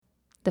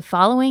The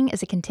following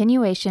is a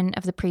continuation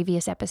of the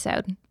previous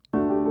episode.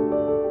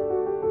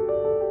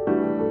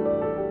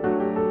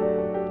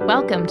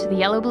 Welcome to the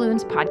Yellow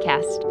Balloons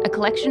Podcast, a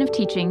collection of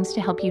teachings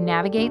to help you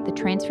navigate the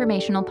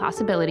transformational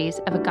possibilities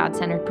of a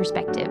God-centered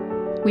perspective.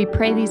 We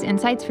pray these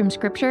insights from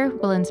Scripture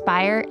will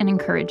inspire and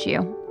encourage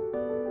you.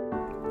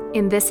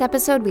 In this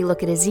episode, we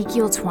look at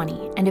Ezekiel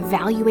 20 and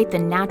evaluate the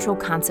natural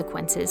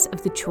consequences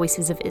of the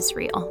choices of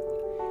Israel.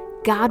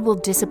 God will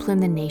discipline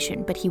the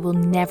nation, but he will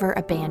never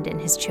abandon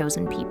his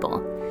chosen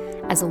people.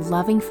 As a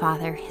loving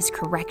father, his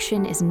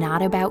correction is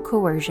not about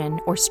coercion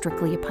or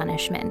strictly a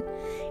punishment.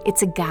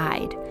 It's a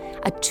guide,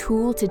 a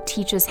tool to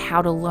teach us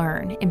how to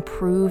learn,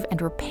 improve,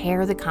 and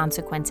repair the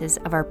consequences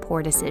of our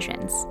poor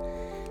decisions.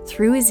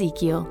 Through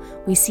Ezekiel,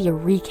 we see a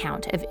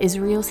recount of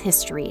Israel's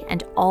history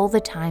and all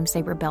the times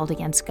they rebelled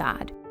against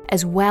God,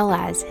 as well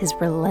as his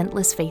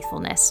relentless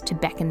faithfulness to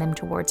beckon them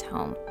towards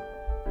home.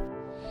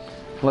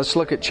 Let's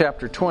look at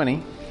chapter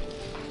 20.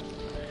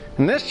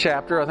 In this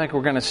chapter, I think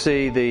we're going to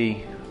see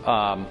the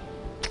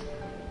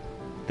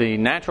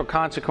natural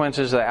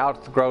consequences that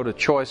outgrow the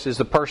choices,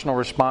 the personal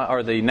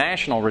or the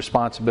national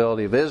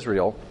responsibility of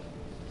Israel.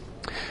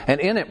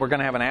 And in it, we're going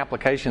to have an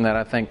application that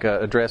I think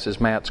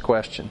addresses Matt's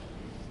question.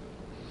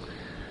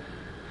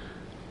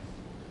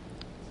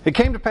 It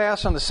came to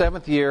pass on the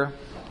 7th year,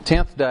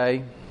 10th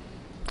day,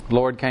 the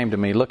Lord came to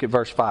me. Look at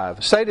verse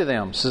 5. Say to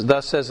them,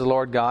 thus says the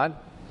Lord God,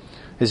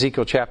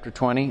 Ezekiel chapter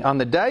 20, on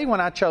the day when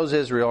I chose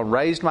Israel and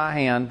raised my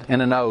hand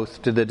in an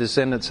oath to the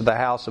descendants of the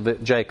house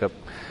of Jacob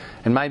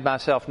and made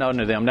myself known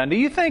to them. Now, do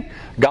you think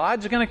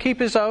God's going to keep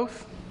his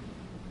oath?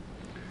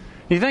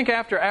 You think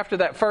after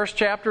that first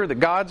chapter that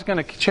God's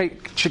going to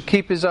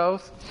keep his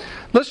oath?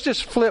 Let's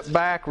just flip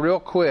back real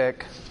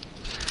quick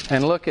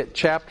and look at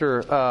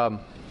chapter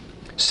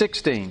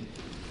 16.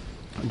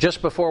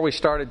 Just before we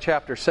started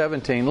chapter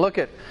 17, look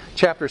at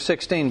chapter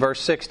 16,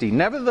 verse 60.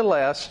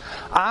 Nevertheless,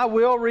 I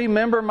will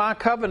remember my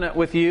covenant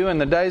with you in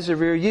the days of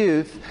your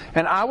youth,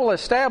 and I will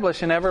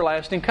establish an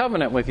everlasting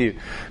covenant with you.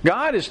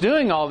 God is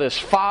doing all this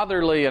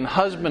fatherly and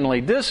husbandly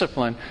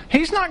discipline.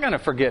 He's not going to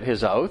forget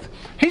his oath.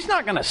 He's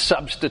not going to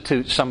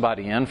substitute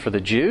somebody in for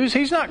the Jews.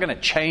 He's not going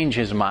to change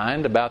his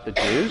mind about the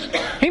Jews.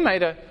 He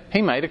made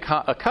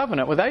a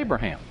covenant with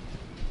Abraham.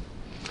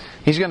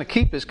 He's going to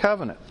keep his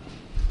covenant.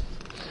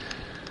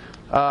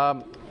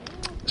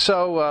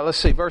 Let's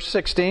see, verse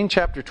 16,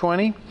 chapter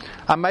 20.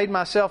 I made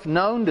myself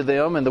known to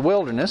them in the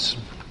wilderness,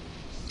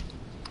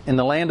 in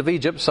the land of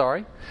Egypt,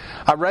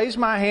 I raised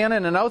my hand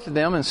in an oath to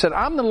them and said,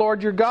 I'm the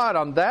Lord your God.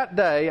 On that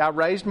day I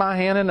raised my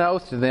hand in an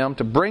oath to them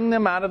to bring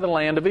them out of the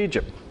land of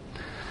Egypt,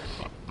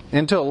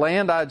 into a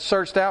land I had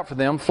searched out for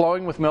them,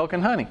 flowing with milk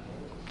and honey.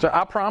 So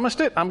I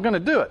promised it, I'm going to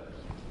do it.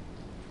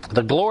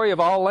 The glory of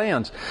all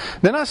lands.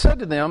 Then I said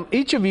to them,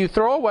 each of you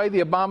throw away the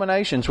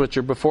abominations which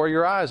are before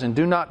your eyes, and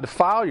do not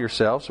defile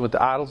yourselves with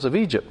the idols of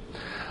Egypt.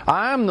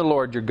 I am the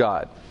Lord your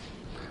God.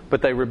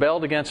 But they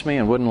rebelled against me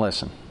and wouldn't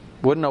listen,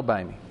 wouldn't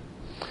obey me.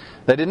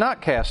 They did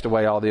not cast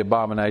away all the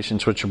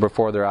abominations which are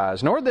before their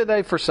eyes, nor did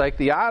they forsake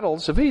the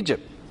idols of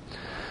Egypt.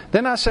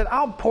 Then I said,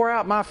 I'll pour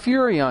out my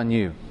fury on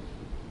you,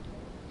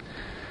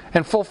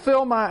 and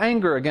fulfill my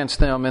anger against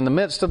them in the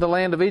midst of the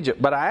land of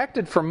Egypt. But I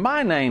acted for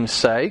my name's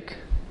sake,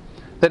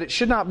 that it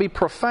should not be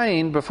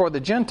profaned before the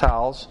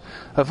Gentiles,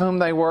 of whom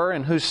they were,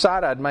 and whose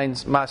sight I'd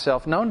made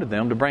myself known to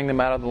them, to bring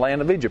them out of the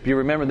land of Egypt. You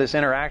remember this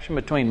interaction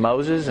between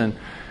Moses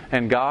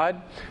and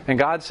God? And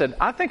God said,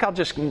 I think I'll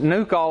just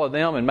nuke all of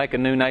them and make a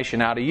new nation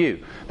out of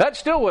you. That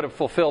still would have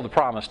fulfilled the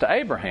promise to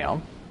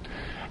Abraham.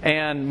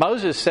 And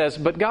Moses says,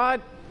 but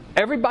God,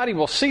 everybody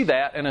will see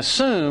that and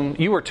assume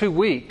you were too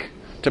weak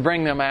to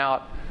bring them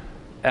out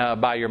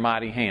by your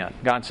mighty hand.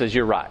 God says,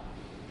 you're right.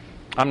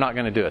 I'm not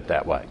going to do it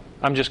that way.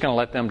 I'm just going to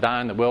let them die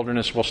in the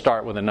wilderness. We'll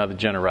start with another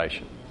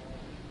generation.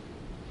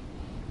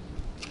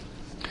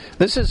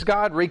 This is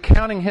God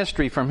recounting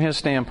history from his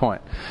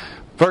standpoint.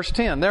 Verse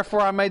 10,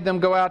 therefore I made them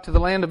go out to the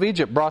land of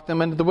Egypt, brought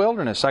them into the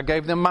wilderness. I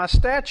gave them my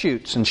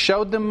statutes and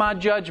showed them my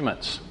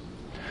judgments,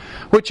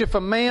 which if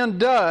a man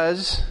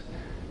does,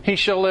 he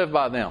shall live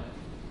by them.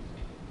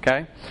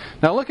 Okay?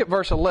 Now look at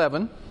verse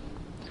 11.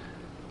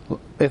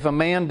 If a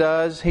man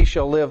does, he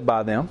shall live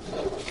by them.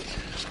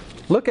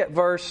 Look at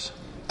verse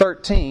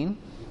 13.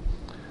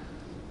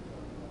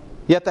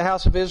 Yet the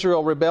house of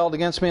Israel rebelled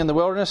against me in the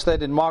wilderness. They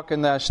did walk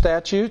in thy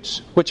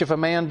statutes, which if a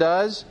man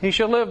does, he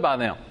shall live by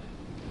them.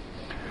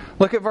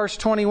 Look at verse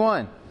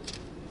 21.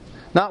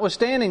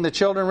 Notwithstanding, the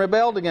children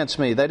rebelled against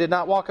me. They did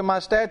not walk in my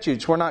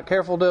statutes, were not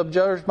careful to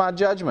observe my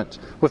judgments,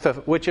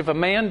 which if a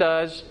man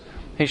does,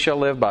 he shall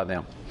live by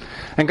them.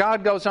 And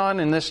God goes on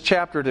in this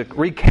chapter to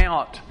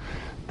recount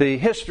the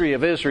history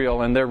of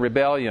Israel and their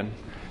rebellion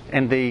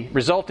and the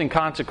resulting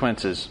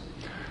consequences.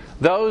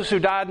 Those who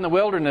died in the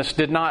wilderness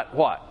did not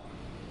what?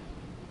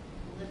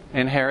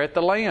 Inherit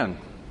the land.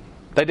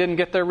 They didn't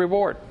get their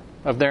reward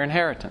of their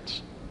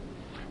inheritance.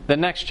 The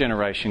next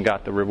generation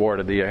got the reward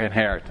of the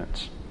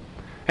inheritance.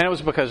 And it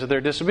was because of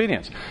their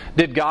disobedience.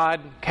 Did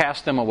God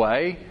cast them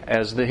away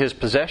as his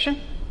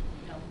possession?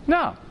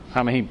 No.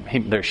 I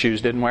mean, their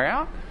shoes didn't wear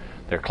out.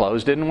 Their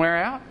clothes didn't wear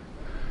out.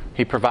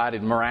 He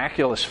provided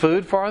miraculous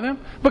food for them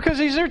because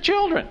He's their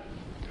children.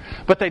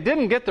 But they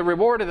didn't get the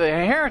reward of the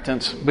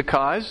inheritance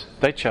because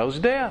they chose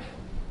death.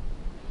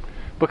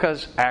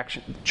 Because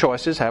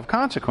choices have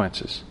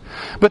consequences.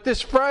 But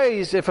this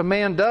phrase, if a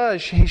man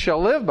does, he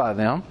shall live by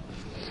them,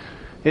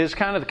 is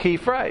kind of the key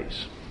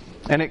phrase.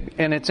 And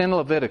it's in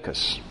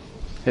Leviticus.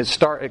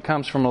 It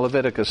comes from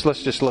Leviticus.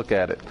 Let's just look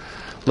at it.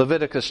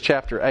 Leviticus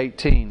chapter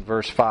 18,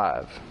 verse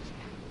 5.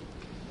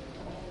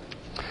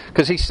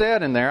 Because He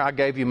said in there, I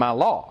gave you my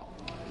law.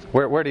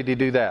 Where did He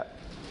do that?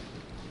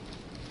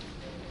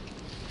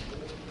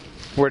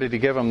 Where did He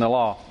give them the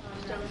law?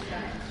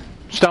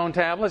 Stone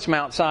tablets,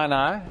 Mount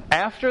Sinai,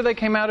 after they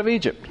came out of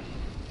Egypt.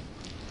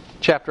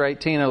 Chapter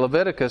 18 of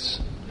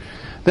Leviticus.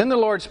 Then the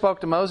Lord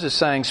spoke to Moses,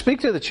 saying, Speak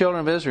to the children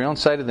of Israel and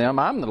say to them,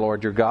 I am the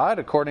Lord your God.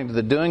 According to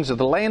the doings of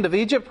the land of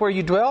Egypt where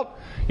you dwelt,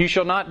 you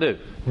shall not do.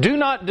 Do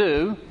not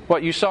do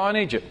what you saw in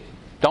Egypt.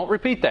 Don't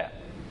repeat that.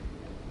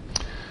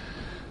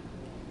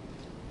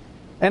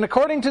 And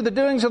according to the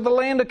doings of the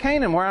land of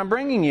Canaan where I'm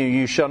bringing you,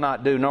 you shall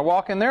not do, nor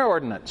walk in their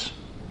ordinance.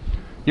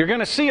 You're going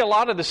to see a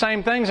lot of the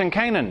same things in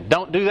Canaan.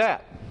 Don't do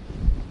that.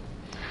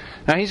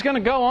 Now He's going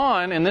to go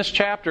on in this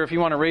chapter, if you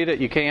want to read it,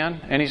 you can.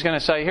 And He's going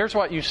to say, here's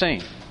what you've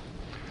seen.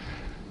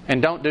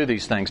 And don't do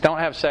these things. Don't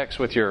have sex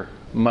with your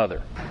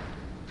mother.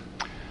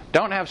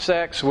 Don't have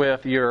sex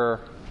with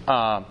your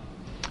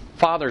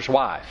father's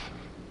wife.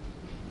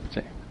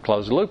 See,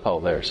 close the loophole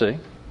there, see?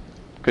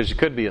 Because you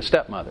could be a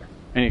stepmother.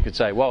 And you could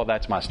say, well,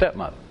 that's my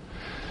stepmother.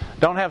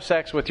 Don't have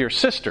sex with your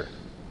sister.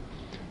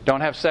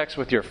 Don't have sex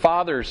with your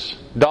father's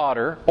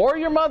daughter or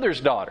your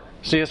mother's daughter.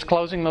 See us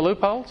closing the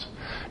loopholes?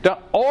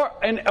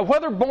 And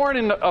whether born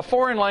in a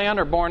foreign land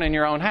or born in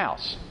your own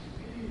house.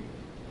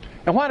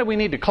 And why do we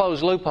need to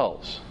close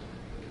loopholes?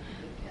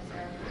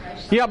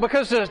 Yeah,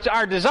 because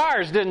our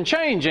desires didn't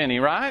change any,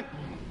 right?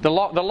 The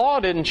law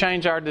didn't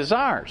change our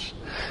desires.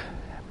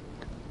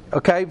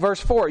 Okay, verse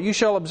 4. You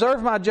shall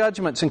observe my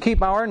judgments and keep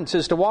my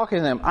ordinances to walk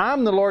in them.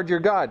 I'm the Lord your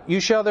God.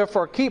 You shall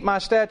therefore keep my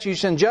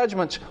statutes and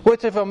judgments,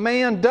 which if a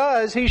man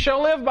does, he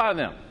shall live by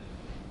them.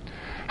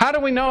 How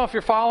do we know if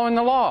you're following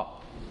the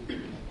law?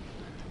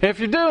 If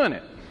you're doing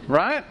it,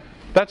 right?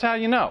 That's how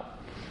you know.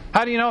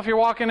 How do you know if you're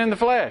walking in the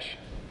flesh?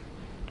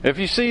 If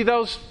you see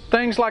those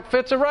things like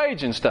fits of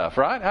rage and stuff,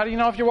 right? How do you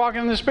know if you're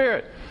walking in the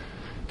Spirit?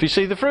 If you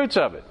see the fruits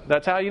of it,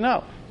 that's how you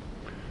know.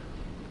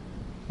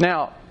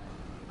 Now,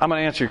 I'm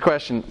going to answer your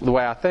question the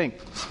way I think.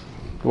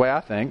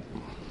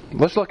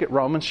 Let's look at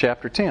Romans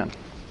chapter 10.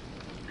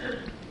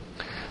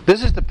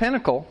 This is the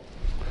pinnacle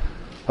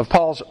of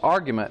Paul's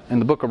argument in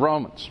the book of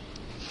Romans.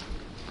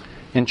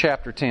 In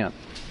chapter 10.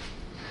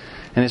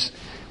 And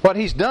what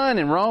he's done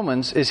in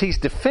Romans is he's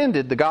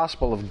defended the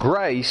gospel of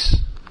grace.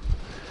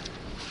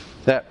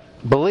 That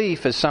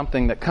belief is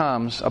something that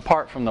comes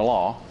apart from the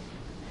law.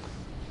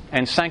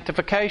 And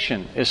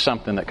sanctification is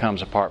something that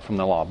comes apart from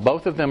the law.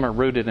 Both of them are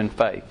rooted in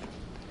faith.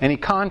 And he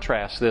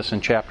contrasts this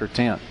in chapter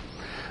 10.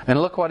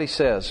 And look what he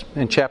says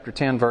in chapter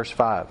 10, verse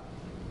 5.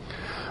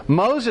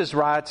 Moses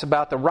writes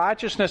about the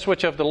righteousness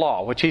which of the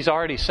law, which he's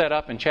already set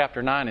up in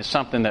chapter 9 is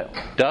something that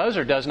does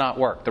or does not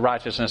work, the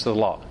righteousness of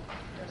the law.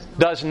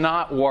 Does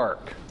not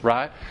work,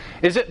 right?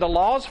 Is it the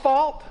law's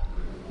fault?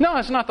 No,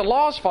 it's not the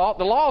law's fault.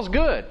 The law's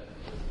good.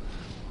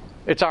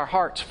 It's our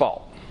heart's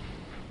fault.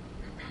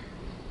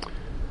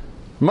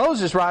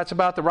 Moses writes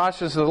about the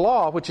righteousness of the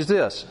law, which is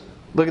this.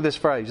 Look at this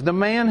phrase. The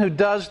man who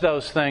does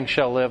those things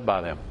shall live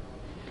by them.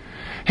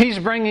 He's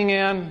bringing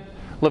in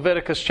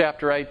Leviticus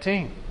chapter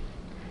 18.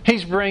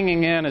 He's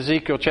bringing in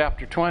Ezekiel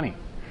chapter 20.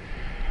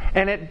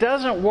 And it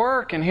doesn't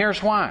work, and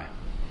here's why.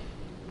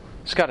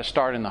 It's got to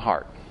start in the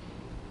heart.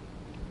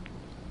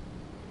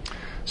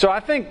 So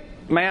I think,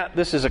 Matt,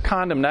 this is a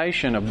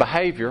condemnation of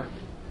behavior.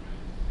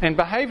 And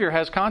behavior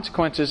has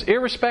consequences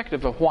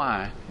irrespective of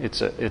why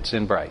it's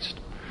embraced.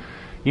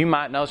 You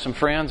might know some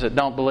friends that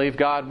don't believe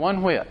God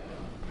one whit.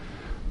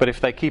 But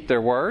if they keep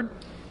their word,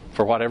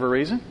 for whatever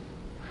reason,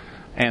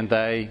 and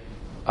they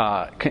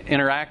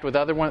interact with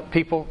other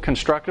people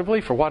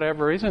constructively for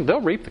whatever reason,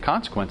 they'll reap the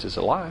consequences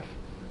of life.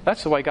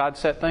 That's the way God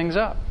set things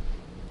up.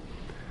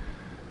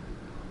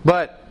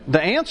 But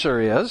the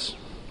answer is,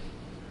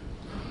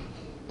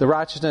 the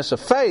righteousness of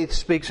faith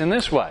speaks in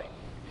this way.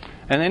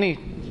 And then he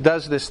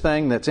does this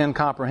thing that's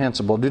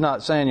incomprehensible. Do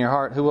not say in your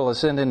heart, who will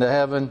ascend into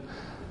heaven?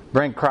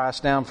 Bring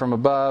Christ down from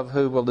above.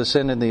 Who will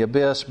descend in the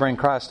abyss? Bring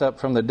Christ up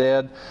from the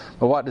dead.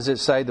 But what does it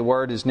say? The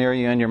word is near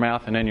you in your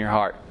mouth and in your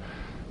heart.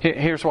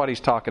 Here's what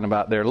he's talking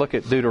about there. Look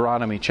at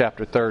Deuteronomy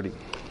chapter 30.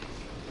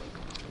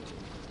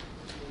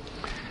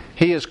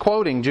 He is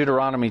quoting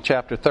Deuteronomy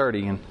chapter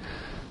 30.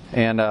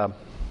 And I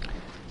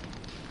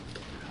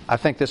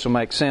think this will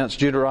make sense.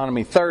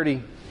 Deuteronomy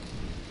 30,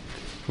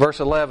 verse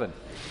 11.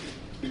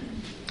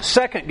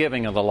 Second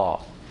giving of the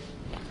law.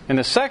 In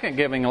the second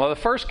giving, the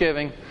first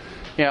giving,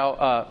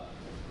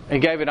 he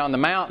gave it on the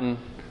mountain.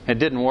 It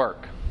didn't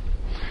work.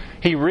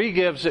 He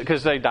re-gives it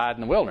because they died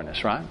in the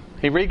wilderness, right?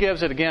 He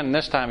re-gives it again, and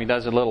this time he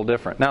does it a little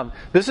different. Now,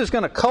 this is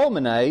going to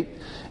culminate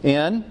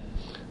in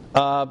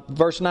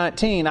Verse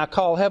 19, I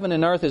call heaven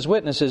and earth as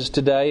witnesses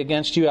today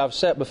against you. I've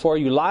set before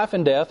you life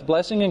and death,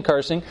 blessing and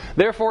cursing.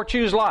 Therefore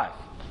choose life.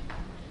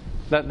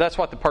 That's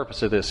what the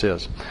purpose of this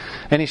is.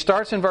 And he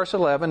starts in verse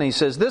 11. He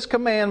says, this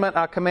commandment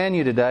I command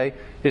you today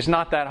is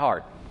not that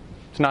hard.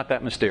 It's not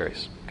that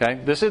mysterious.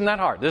 Okay? This isn't that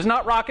hard. This is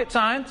not rocket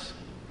science.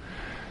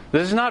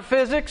 This is not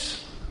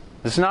physics.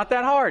 This is not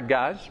that hard,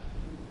 guys.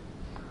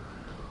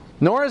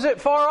 Nor is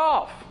it far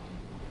off.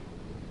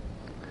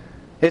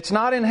 It's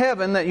not in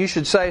heaven that you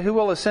should say, who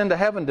will ascend to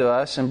heaven to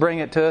us and bring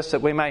it to us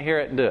that we may hear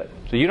it and do it.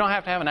 So you don't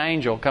have to have an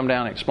angel come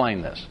down and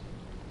explain this.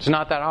 It's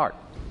not that hard.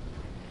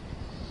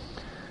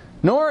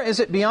 Nor is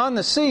it beyond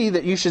the sea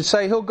that you should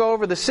say, who'll go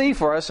over the sea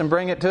for us and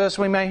bring it to us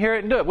we may hear it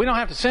and do it. We don't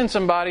have to send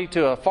somebody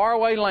to a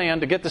faraway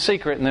land to get the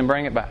secret and then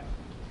bring it back.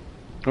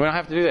 We don't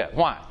have to do that.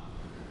 Why?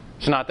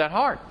 It's not that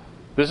hard.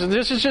 This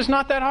is just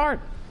not that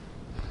hard.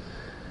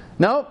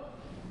 No,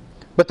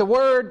 but the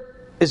word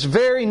is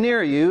very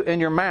near you in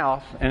your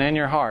mouth and in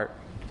your heart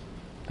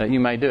that you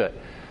may do it.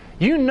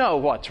 You know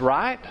what's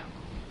right.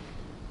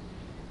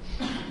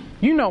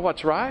 You know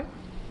what's right.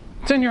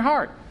 It's in your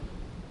heart.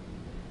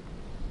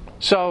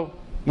 So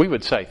we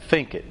would say,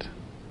 think it.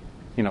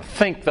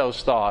 Think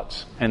those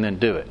thoughts and then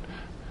do it.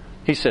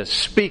 He says,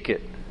 speak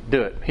it,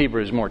 do it.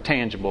 Hebrew is more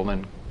tangible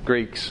than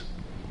Greek's.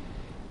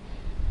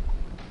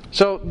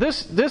 So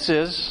this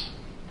is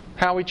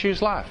how we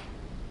choose life.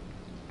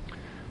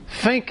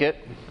 Think it,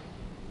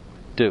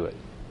 do it.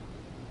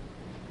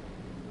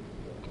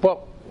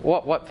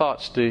 What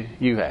thoughts do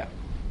you have?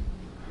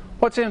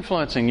 What's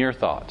influencing your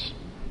thoughts?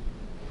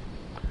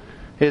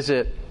 Is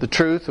it the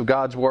truth of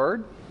God's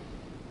Word?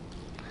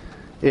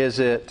 Is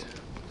it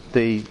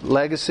the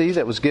legacy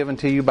that was given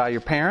to you by your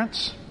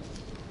parents,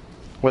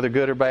 whether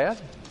good or bad?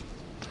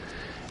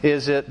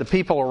 Is it the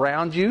people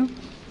around you?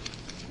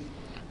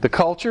 The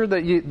culture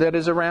that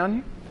is around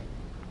you?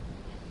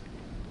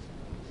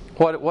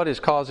 What is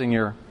causing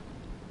your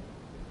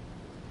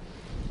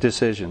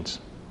decisions?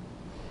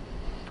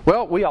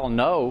 Well, we all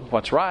know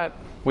what's right.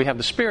 We have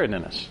the Spirit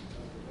in us.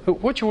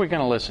 Which are we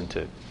going to listen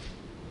to?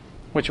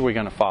 Which are we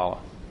going to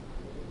follow?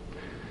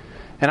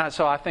 And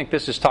so I think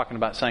this is talking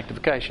about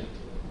sanctification.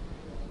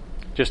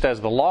 Just as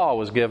the law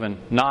was given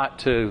not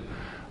to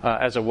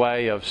as a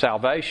way of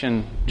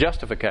salvation,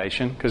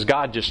 justification, because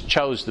God just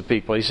chose the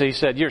people. He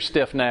said, you're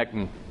stiff-necked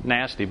and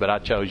nasty, but I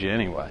chose you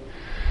anyway.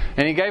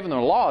 And He gave them the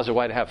law as a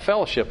way to have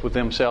fellowship with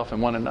Himself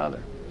and one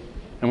another.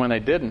 And when they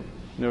didn't,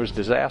 it was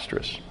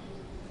disastrous.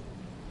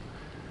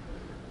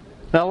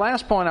 Now, the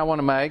last point I want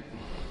to make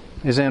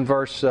is in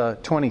verse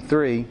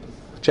 23,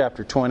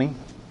 chapter 20.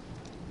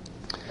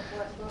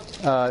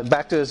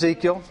 Back to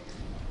Ezekiel.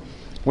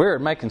 We're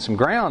making some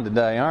ground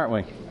today, aren't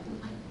we?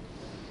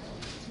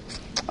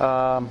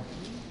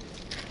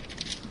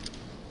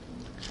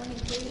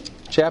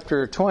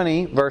 Chapter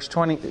 20, verse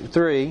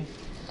 23.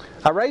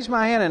 I raised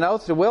my hand in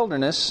oath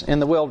in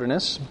the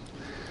wilderness.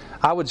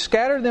 I would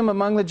scatter them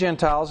among the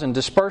Gentiles and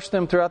disperse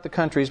them throughout the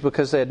countries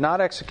because they had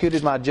not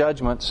executed my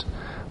judgments,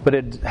 but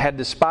had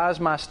despised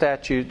my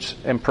statutes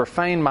and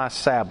profaned my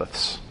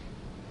Sabbaths.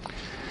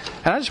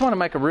 And I just want to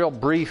make a real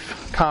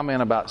brief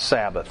comment about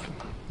Sabbath.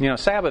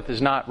 Sabbath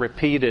is not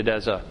repeated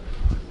as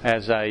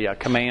a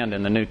command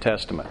in the New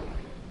Testament.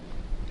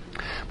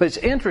 But it's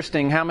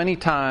interesting how many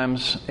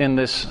times in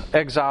this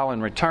exile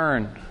and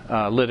return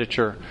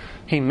literature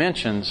he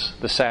mentions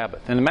the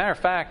Sabbath. And as a matter of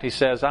fact, he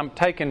says, I'm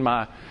taking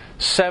my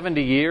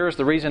 70 years.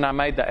 The reason I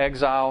made the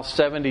exile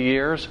 70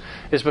 years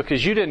is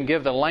because you didn't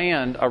give the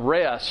land a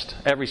rest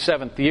every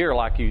seventh year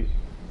like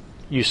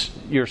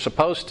you're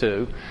supposed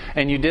to.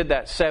 And you did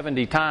that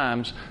 70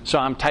 times, so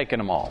I'm taking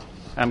them all.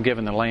 I'm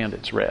giving the land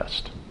its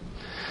rest.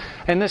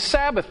 And this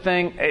Sabbath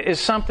thing is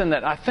something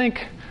that I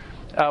think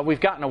we've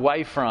gotten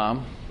away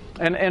from.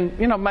 And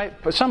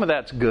some of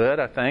that's good,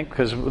 I think,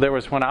 because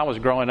when I was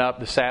growing up,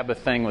 the Sabbath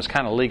thing was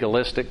kind of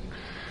legalistic.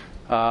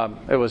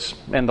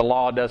 And the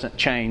law doesn't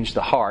change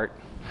the heart.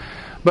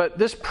 But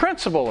this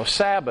principle of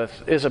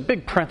Sabbath is a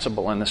big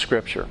principle in the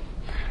Scripture.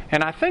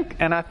 And I think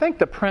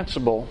the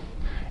principle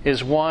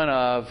is one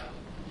of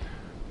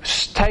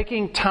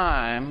taking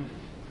time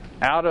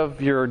out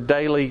of your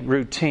daily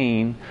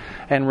routine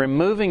and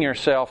removing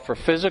yourself for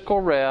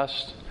physical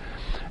rest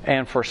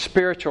and for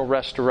spiritual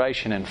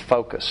restoration and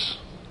focus.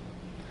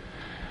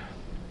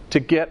 To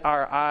get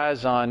our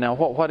eyes on, now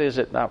what is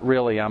it that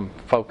really I'm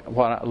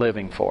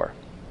living for?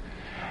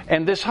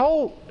 And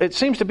it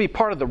seems to be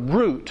part of the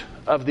root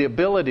of the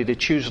ability to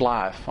choose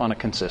life on a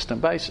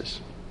consistent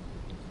basis.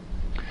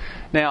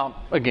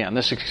 Now, again,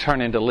 this can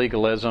turn into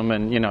legalism,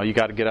 and you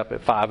got to get up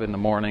at 5 in the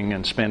morning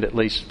and spend at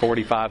least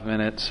 45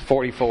 minutes.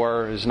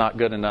 44 is not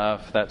good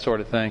enough, that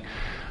sort of thing.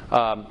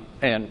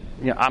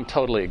 I'm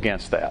totally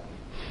against that.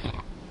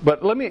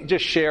 But let me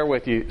just share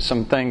with you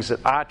some things that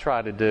I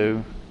try to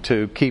do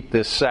to keep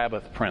this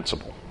Sabbath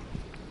principle.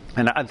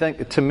 And I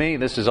think, to me,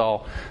 this is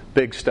all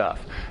big stuff.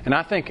 And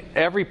I think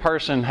every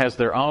person has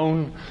their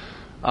own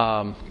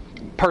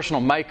personal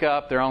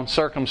makeup, their own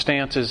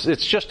circumstances.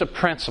 It's just a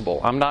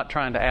principle. I'm not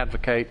trying to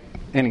advocate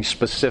any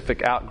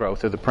specific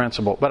outgrowth of the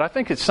principle. But I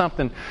think it's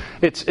something,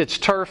 it's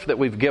turf that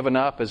we've given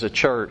up as a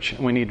church,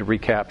 and we need to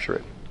recapture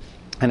it.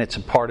 And it's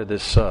a part of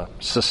this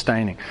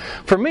sustaining.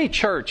 For me,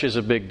 church is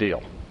a big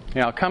deal.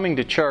 Coming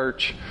to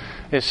church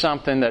is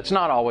something that's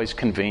not always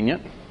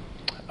convenient.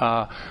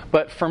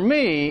 But for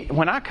me,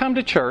 when I come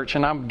to church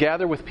and I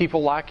gather with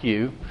people like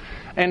you,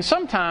 and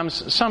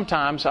sometimes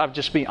I'll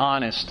just be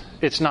honest,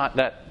 it's not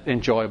that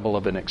enjoyable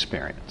of an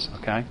experience.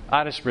 Okay,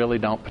 I just really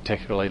don't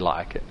particularly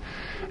like it.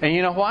 And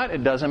you know what?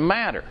 It doesn't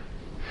matter.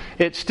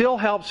 It still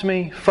helps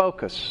me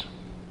focus,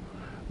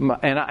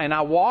 and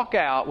I walk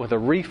out with a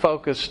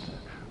refocused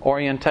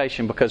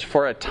orientation, because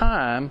for a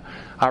time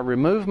I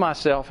remove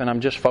myself and I'm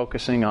just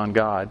focusing on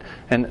God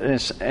and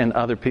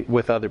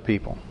with other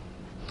people.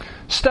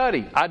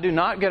 Study. I do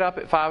not get up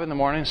at 5 in the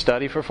morning and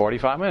study for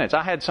 45 minutes.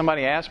 I had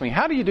somebody ask me,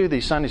 how do you do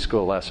these Sunday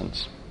school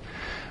lessons?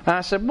 And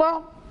I said,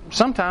 well,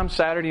 sometimes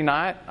Saturday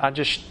night I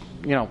just,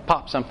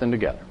 pop something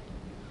together.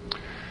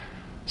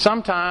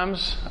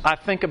 Sometimes I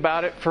think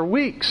about it for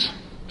weeks.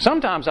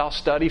 Sometimes I'll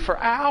study for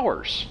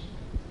hours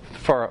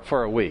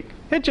for a week.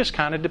 It just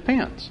kind of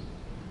depends.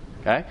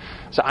 Okay?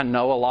 So I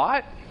know a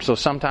lot, so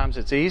sometimes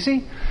it's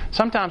easy.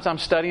 Sometimes I'm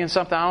studying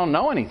something I don't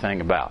know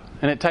anything about,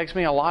 and it takes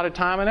me a lot of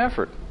time and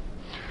effort.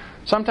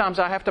 Sometimes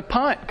I have to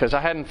punt because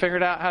I hadn't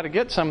figured out how to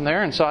get some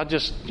there, and so I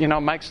just,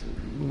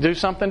 do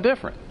something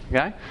different.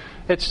 Okay?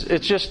 It's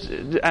just,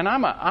 and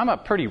I'm a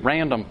pretty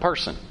random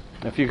person.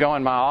 If you go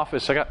in my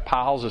office, I got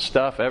piles of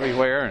stuff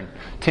everywhere and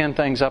 10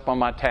 things up on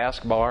my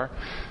taskbar.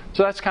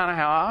 So that's kind of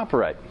how I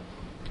operate.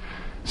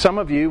 Some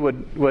of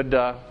you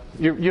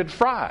you'd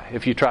fry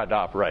if you tried to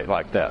operate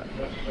like that.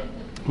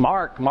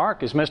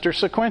 Mark is Mr.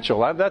 Sequential.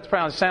 That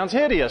probably sounds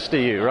hideous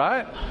to you,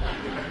 right?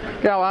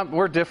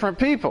 We're different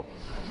people.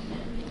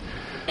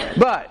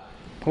 But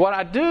what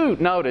I do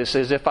notice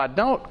is if I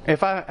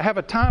have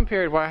a time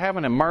period where I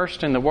haven't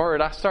immersed in the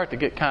Word, I start to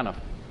get kind of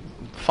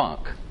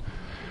funk.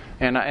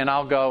 And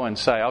I'll go and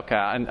say, okay,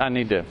 I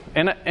need to.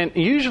 And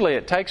usually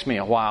it takes me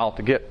a while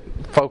to get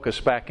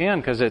focused back in,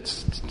 because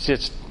it's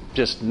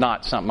just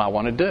not something I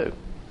want to do.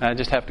 I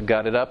just have to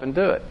gut it up and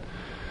do it.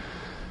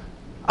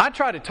 I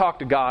try to talk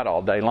to God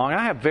all day long.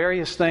 I have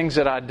various things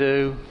that I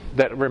do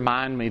that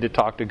remind me to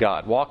talk to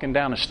God. Walking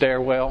down a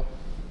stairwell,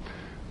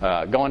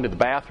 going to the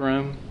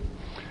bathroom,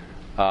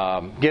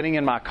 getting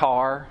in my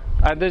car.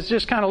 There's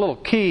just kind of little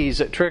keys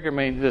that trigger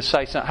me to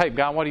say something. Hey,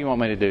 God, what do you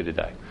want me to do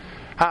today?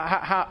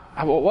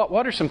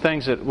 What are some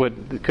things that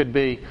could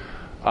be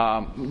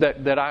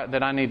that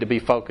I need to be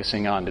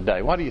focusing on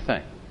today? What do you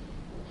think?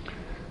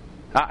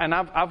 And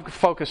I've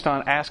focused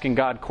on asking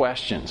God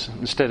questions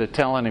instead of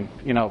telling Him,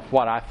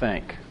 what I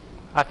think.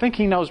 I think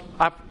He knows.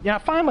 I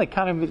finally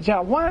kind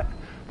of, what?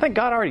 I think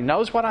God already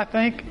knows what I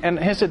think, and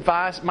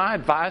my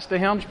advice to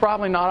Him is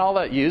probably not all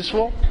that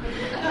useful.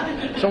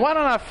 So why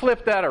don't I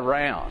flip that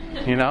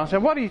around? Say,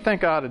 what do you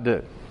think I ought to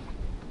do?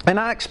 And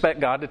I expect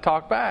God to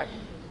talk back.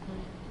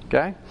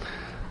 Okay.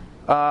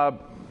 I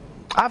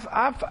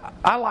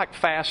like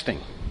fasting.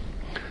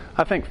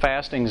 I think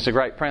fasting is a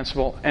great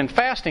principle, and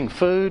fasting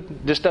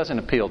food just doesn't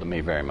appeal to me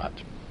very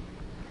much.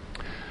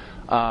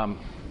 I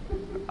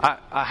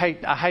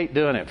hate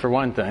doing it, for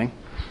one thing,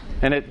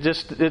 and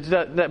it's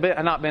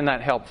not been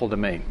that helpful to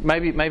me.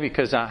 Maybe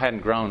because I hadn't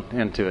grown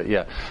into it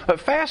yet. But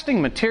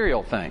fasting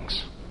material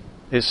things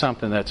is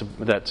something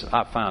that's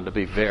I found to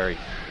be very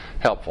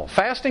helpful.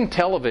 Fasting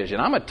television.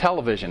 I'm a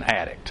television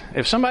addict.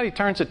 If somebody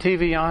turns the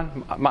TV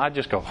on, I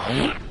just go,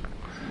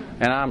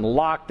 and I'm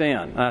locked in.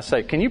 And I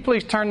say, can you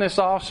please turn this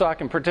off so I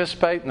can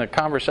participate in the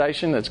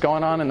conversation that's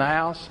going on in the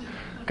house?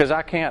 Because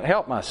I can't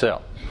help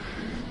myself.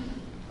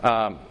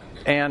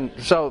 And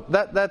so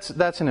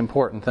that's an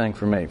important thing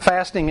for me.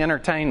 Fasting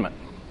entertainment.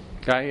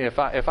 Okay, if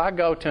I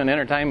go to an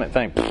entertainment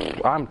thing,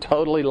 I'm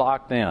totally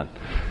locked in.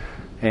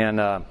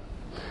 And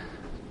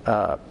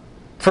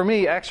for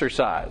me,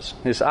 exercise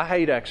is. I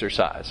hate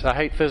exercise. I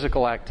hate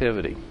physical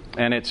activity,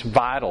 and it's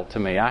vital to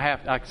me.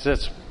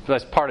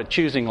 That's part of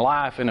choosing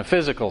life in a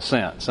physical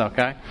sense.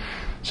 Okay,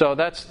 so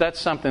that's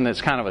something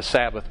that's kind of a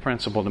Sabbath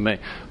principle to me.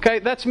 Okay,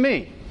 that's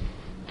me.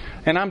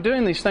 And I'm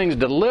doing these things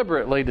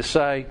deliberately to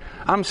say,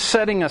 I'm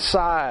setting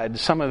aside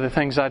some of the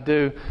things I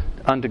do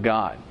unto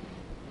God.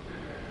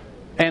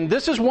 And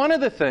this is one of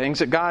the things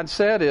that God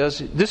said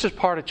this is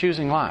part of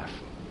choosing life.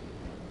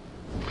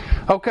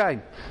 Okay,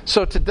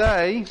 so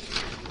today,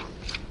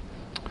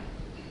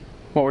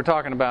 what we're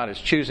talking about is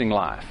choosing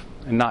life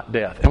and not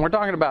death. And we're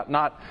talking about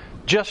not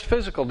just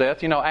physical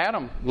death.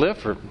 Adam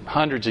lived for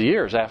hundreds of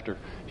years after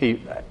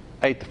he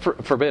ate the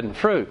forbidden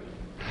fruit.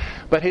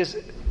 But his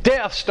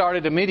death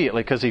started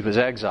immediately because he was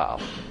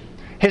exiled.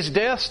 His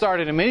death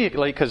started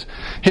immediately because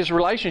his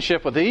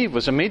relationship with Eve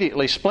was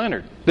immediately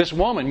splintered. This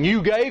woman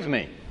you gave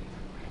me.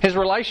 His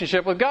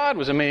relationship with God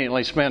was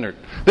immediately splintered.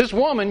 This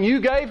woman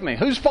you gave me.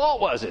 Whose fault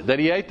was it that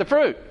he ate the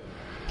fruit?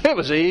 It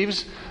was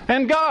Eve's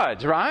and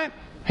God's, right?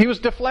 He was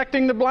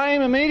deflecting the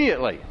blame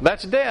immediately.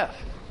 That's death.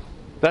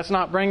 That's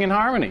not bringing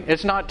harmony.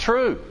 It's not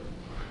true.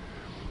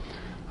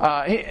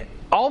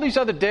 All these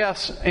other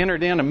deaths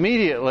entered in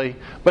immediately,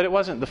 but it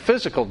wasn't the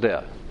physical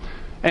death.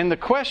 And the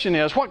question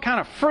is, what kind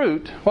of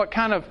fruit, what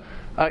kind of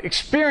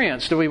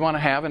experience do we want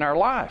to have in our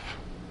life?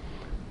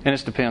 And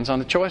it depends on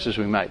the choices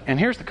we make. And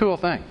here's the cool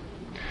thing.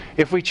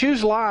 If we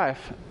choose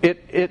life,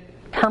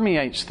 it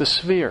permeates the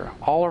sphere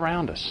all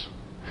around us.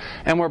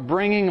 And we're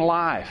bringing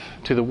life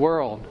to the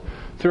world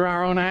through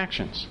our own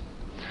actions.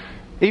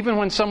 Even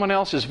when someone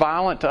else is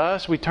violent to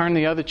us, we turn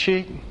the other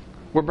cheek,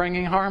 we're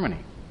bringing harmony.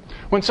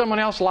 When someone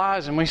else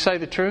lies and we say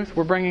the truth,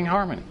 we're bringing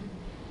harmony.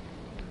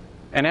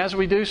 And as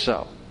we do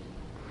so,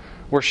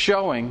 we're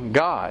showing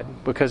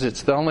God, because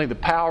it's only the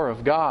power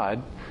of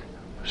God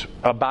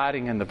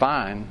abiding in the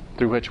vine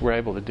through which we're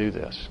able to do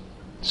this.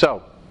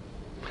 So,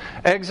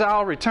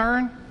 exile,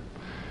 return,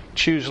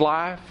 choose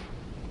life.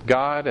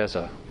 God as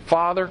a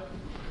father,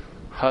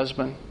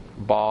 husband,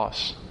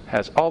 boss,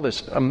 has all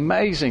this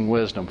amazing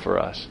wisdom for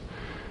us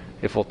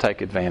if we'll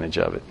take advantage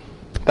of it.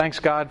 Thanks,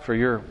 God, for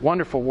your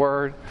wonderful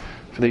word,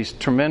 for these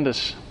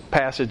tremendous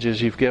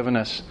passages you've given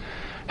us.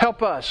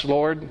 Help us,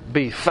 Lord,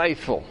 be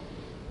faithful,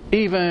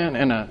 even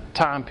in a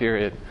time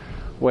period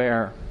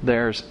where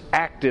there's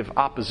active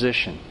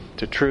opposition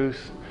to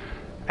truth,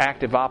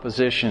 active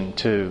opposition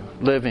to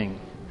living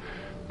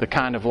the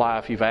kind of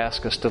life you've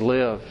asked us to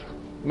live.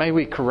 May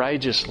we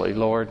courageously,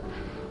 Lord,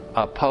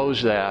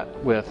 oppose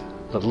that with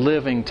the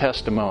living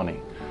testimony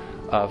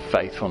of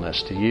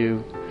faithfulness to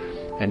you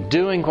and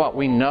doing what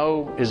we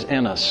know is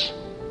in us,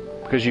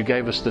 because you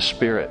gave us the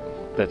Spirit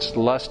that's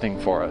lusting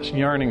for us,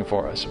 yearning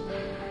for us.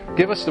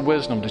 Give us the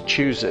wisdom to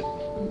choose it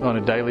on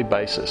a daily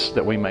basis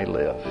that we may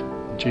live.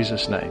 In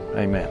Jesus' name,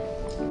 amen.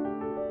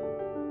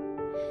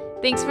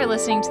 Thanks for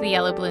listening to the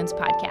Yellow Balloons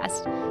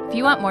podcast. If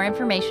you want more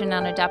information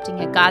on adopting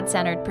a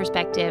God-centered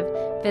perspective,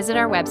 visit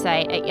our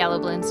website at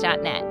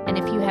yellowballoons.net. And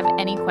if you have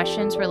any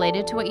questions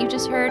related to what you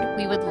just heard,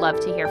 we would love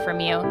to hear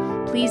from you.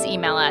 Please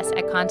email us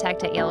at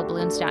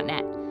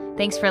contact@yellowballoons.net.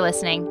 Thanks for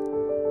listening.